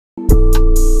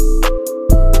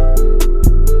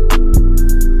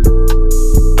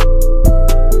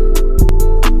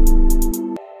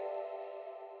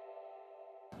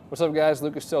What's up, guys?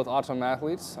 Lucas Still with Autumn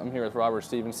Athletes. I'm here with Robert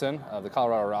Stephenson of the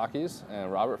Colorado Rockies. And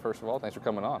Robert, first of all, thanks for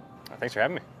coming on. Thanks for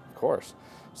having me. Of course.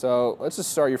 So let's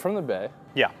just start. You're from the Bay.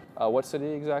 Yeah. What city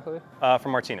exactly?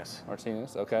 From Martinez.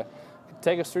 Martinez, okay.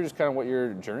 Take us through just kind of what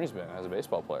your journey's been as a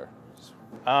baseball player.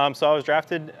 So I was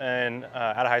drafted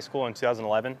out of high school in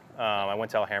 2011. I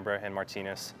went to Alhambra in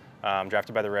Martinez,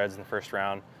 drafted by the Reds in the first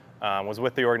round. Was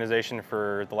with the organization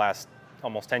for the last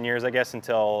almost 10 years, I guess,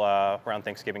 until around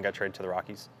Thanksgiving got traded to the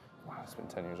Rockies. Wow, it's been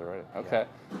 10 years already. Okay.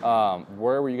 Yeah.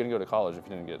 Where were you going to go to college if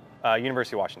you didn't get?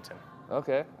 University of Washington.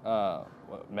 Okay.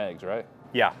 Megs, right?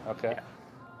 Yeah. Okay. Yeah.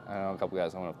 I know a couple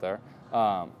guys that went up there.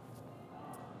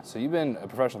 So you've been a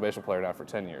professional baseball player now for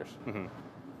 10 years.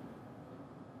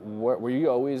 Mm-hmm. Were you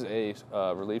always a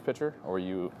relief pitcher, or were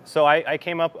you? So I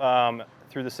came up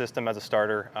through the system as a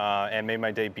starter and made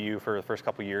my debut for the first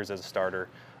couple years as a starter.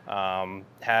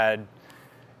 Had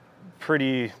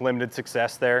pretty limited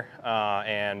success there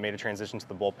and made a transition to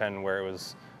the bullpen where it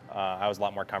was I was a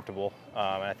lot more comfortable.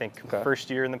 And I think first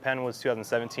year in the pen was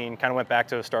 2017. Kind of went back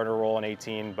to a starter role in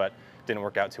 18, but didn't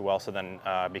work out too well. So then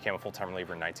became a full-time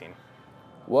reliever in 19.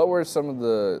 What were some of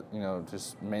the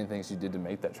just main things you did to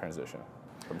make that transition?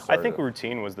 I think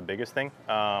routine was the biggest thing.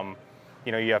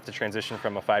 You have to transition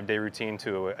from a 5-day routine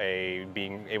to a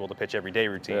being able to pitch every day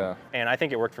routine. Yeah. And I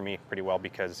think it worked for me pretty well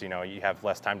because, you have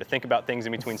less time to think about things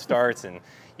in between starts, and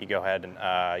you go ahead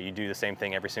and you do the same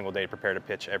thing every single day to prepare to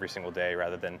pitch every single day,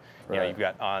 rather than, you've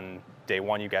got on day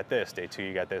 1 you got this, day 2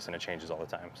 you got this, and it changes all the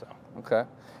time. So. Okay.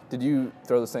 Did you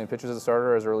throw the same pitches as a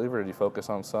starter as a reliever? Or did you focus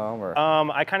on some? Or?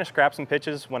 I kind of scrapped some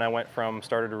pitches when I went from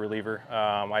starter to reliever.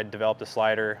 I developed a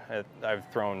slider. I've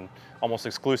thrown almost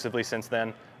exclusively since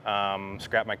then.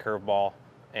 Scrapped my curveball,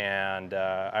 and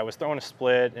I was throwing a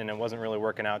split, and it wasn't really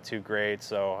working out too great.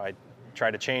 So I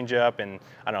tried to change up, and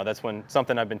I don't know. That's when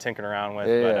something I've been tinkering around with.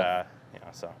 Yeah.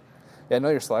 But so. Yeah, I know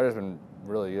your slider's been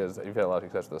really good. You've had a lot of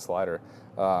success with the slider.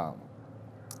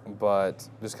 But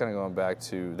just kind of going back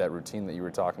to that routine that you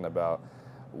were talking about,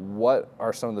 what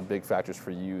are some of the big factors for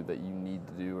you that you need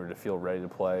to do or to feel ready to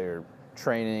play, or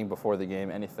training before the game,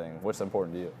 anything? What's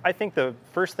important to you? I think the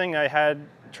first thing I had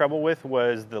trouble with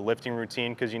was the lifting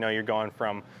routine, because you're going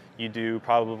from, you do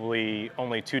probably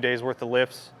only 2 days worth of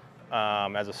lifts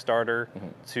as a starter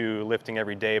to lifting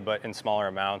every day but in smaller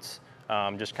amounts.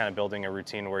 Just kind of building a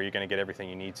routine where you're going to get everything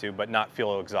you need to but not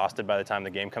feel exhausted by the time the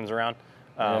game comes around.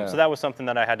 So that was something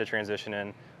that I had to transition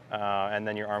in. And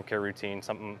then your arm care routine,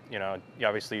 something,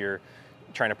 obviously you're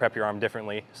trying to prep your arm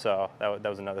differently. So that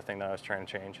was another thing that I was trying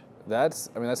to change. That's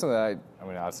something that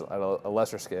at a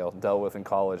lesser scale dealt with in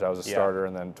college. I was a starter,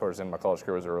 and then towards the end of my college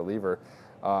career was a reliever.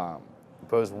 But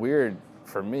it was weird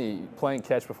for me playing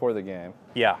catch before the game.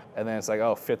 Yeah. And then it's like,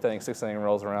 5th inning, 6th inning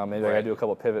rolls around. Maybe I got to do a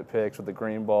couple pivot picks with the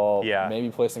green ball. Yeah. Maybe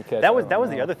play some catch. That was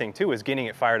the other thing too, is getting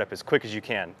it fired up as quick as you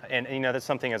can. And that's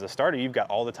something as a starter you've got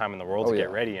all the time in the world to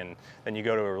get ready. And then you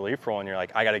go to a relief role and you're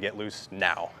like, I got to get loose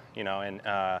now.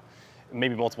 And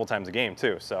maybe multiple times a game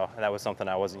too. So that was something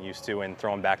I wasn't used to, and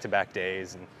throwing back-to-back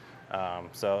days. And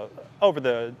so over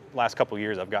the last couple of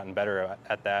years, I've gotten better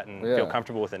at that and feel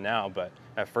comfortable with it now. But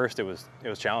at first, it was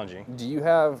challenging. Do you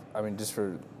have, just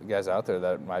for the guys out there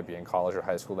that might be in college or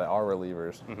high school that are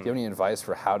relievers, do you have any advice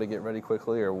for how to get ready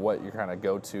quickly, or what your kind of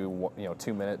go-to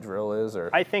 2-minute drill is? Or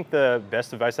I think the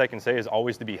best advice I can say is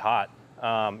always to be hot.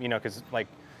 Because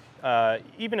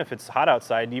even if it's hot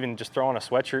outside, even just throw on a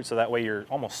sweatshirt so that way you're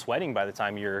almost sweating by the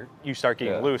time you start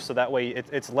getting loose. So that way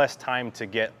it's less time to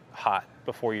get hot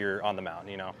before you're on the mound,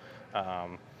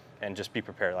 and just be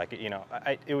prepared.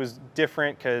 It was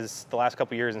different because the last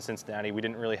couple of years in Cincinnati, we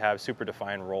didn't really have super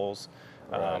defined roles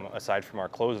aside from our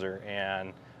closer.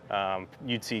 And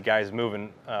you'd see guys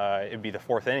moving, it'd be the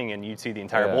 4th inning, and you'd see the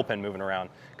entire bullpen moving around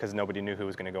because nobody knew who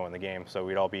was going to go in the game. So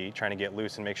we'd all be trying to get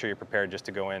loose and make sure you're prepared just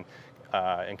to go in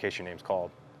case your name's called.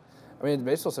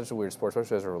 Baseball's such a weird sport,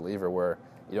 especially as a reliever, where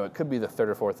it could be the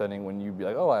 3rd or 4th inning when you'd be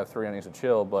like, I have 3 innings to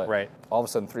chill, but all of a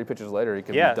sudden 3 pitches later, it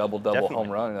could be double home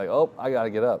run, and you're like, I got to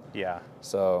get up. Yeah.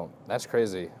 So that's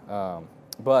crazy.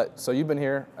 So you've been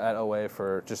here at OA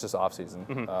for just this off season.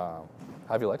 How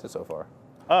have you liked it so far?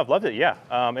 Oh, I've loved it, yeah.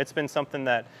 It's been something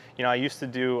that, I used to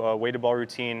do a weighted ball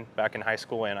routine back in high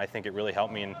school, and I think it really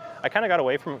helped me. And I kind of got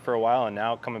away from it for a while, and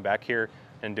now coming back here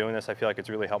and doing this, I feel like it's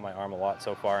really helped my arm a lot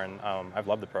so far, and I've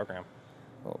loved the program.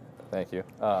 Well, thank you.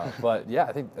 But yeah,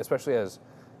 I think especially as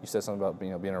you said something about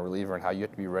being a reliever and how you have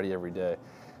to be ready every day.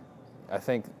 I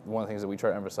think one of the things that we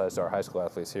try to emphasize to our high school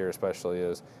athletes here especially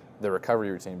is the recovery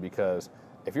routine, because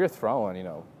if you're throwing,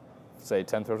 say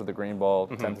 10 throws with the green ball,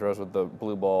 10 throws with the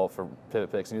blue ball for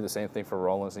pivot picks, and you do the same thing for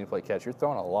rollins and you play catch, you're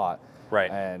throwing a lot.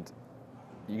 Right. And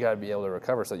you got to be able to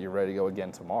recover so that you're ready to go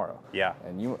again tomorrow. Yeah.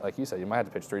 And you, like you said, you might have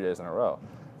to pitch 3 days in a row.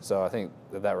 So I think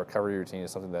that recovery routine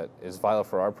is something that is vital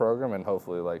for our program, and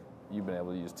hopefully, like, you've been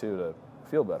able to use too to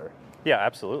feel better. Yeah,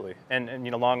 absolutely. And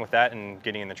along with that, and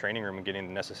getting in the training room and getting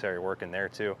the necessary work in there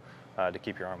too, to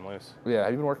keep your arm loose. Yeah.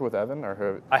 Have you been working with Evan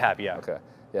or? I have. Yeah. Okay.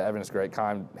 Yeah, Evan's great.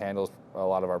 Kyle handles a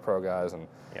lot of our pro guys, and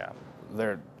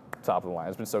they're top of the line.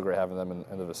 It's been so great having them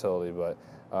in the facility. But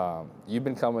you've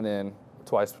been coming in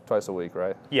twice a week,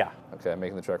 right? Yeah. Okay,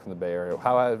 making the trek from the Bay Area.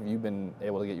 How have you been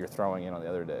able to get your throwing in on the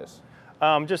other days?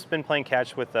 Just been playing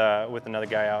catch with another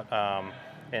guy out,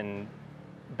 and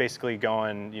basically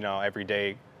going, every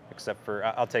day except for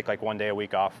I'll take like 1 day a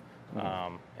week off,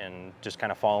 and just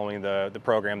kind of following the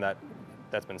program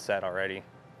that's been set already.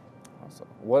 Awesome.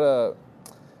 What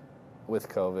with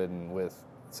COVID and with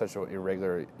such an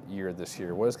irregular year this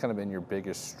year, what has kind of been your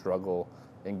biggest struggle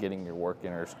in getting your work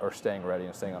in or staying ready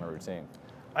and staying on a routine?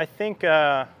 I think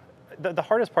the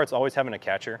hardest part's always having a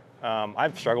catcher.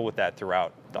 I've struggled with that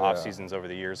throughout the off seasons over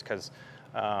the years because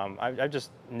I've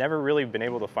just never really been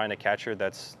able to find a catcher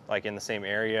that's like in the same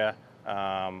area,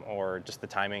 or just the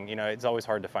timing. It's always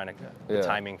hard to find the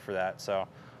timing for that. So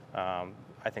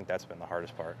I think that's been the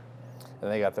hardest part.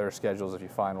 And they got their schedules. If you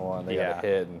find one, they got a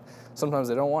hit, and sometimes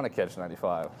they don't want to catch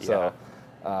 95. So,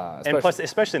 and plus,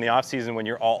 especially in the off season when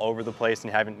you're all over the place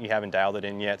and you haven't dialed it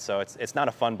in yet, so it's not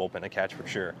a fun bullpen to catch for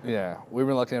sure. Yeah, we've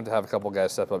been lucky enough to have a couple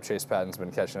guys step up. Chase Patton's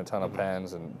been catching a ton of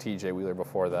pens, and TJ Wheeler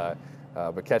before that.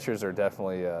 But catchers are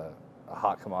definitely a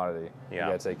hot commodity. You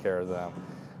got to take care of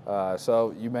them.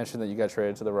 So you mentioned that you got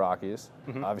traded to the Rockies.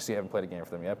 Obviously, you haven't played a game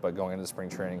for them yet, but going into spring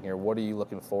training here, what are you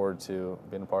looking forward to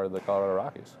being a part of the Colorado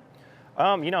Rockies?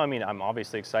 I'm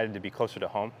obviously excited to be closer to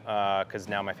home because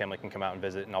now my family can come out and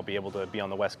visit, and I'll be able to be on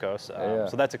the West Coast.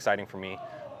 So that's exciting for me.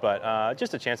 But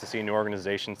just a chance to see a new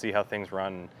organization, see how things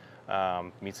run,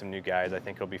 meet some new guys. I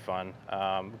think it'll be fun.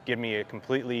 Give me a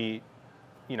completely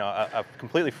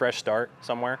fresh start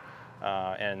somewhere.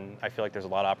 And I feel like there's a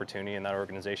lot of opportunity in that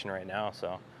organization right now.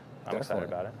 So I'm excited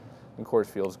about it. And Coors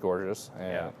Field's gorgeous.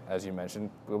 And as you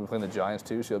mentioned, we'll be playing the Giants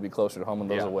too, so you'll be closer to home in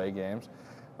those away games.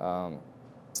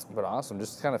 But awesome.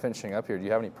 Just kind of finishing up here, do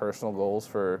you have any personal goals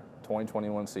for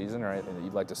 2021 season or anything that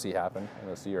you'd like to see happen in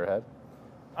this year ahead?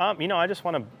 I just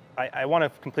want to I want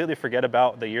to completely forget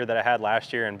about the year that I had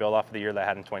last year and build off of the year that I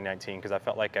had in 2019 because I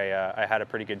felt like I had a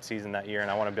pretty good season that year, and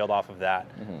I want to build off of that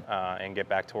and get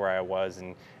back to where I was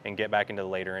and get back into the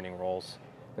later inning roles.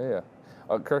 Yeah.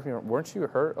 Correct me, weren't you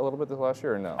hurt a little bit this last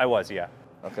year or no? I was, yeah.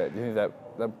 Okay. Do you think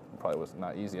that probably was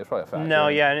not easy? It's probably a factor. No,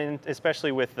 yeah, and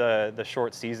especially with the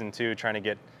short season too, trying to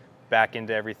get back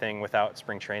into everything without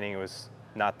spring training, it was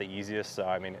not the easiest. So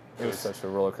I mean, it was such a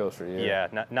roller coaster year.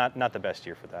 Yeah, not the best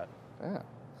year for that. Yeah.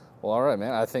 Well, all right,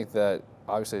 man. I think that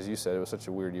obviously, as you said, it was such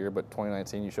a weird year, but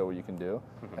 2019, you showed what you can do,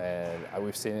 and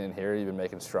we've seen it in here. You've been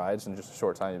making strides in just a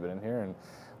short time you've been in here, and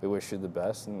we wish you the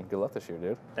best and good luck this year,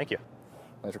 dude. Thank you.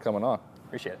 Thanks for coming on.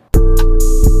 Appreciate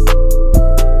it.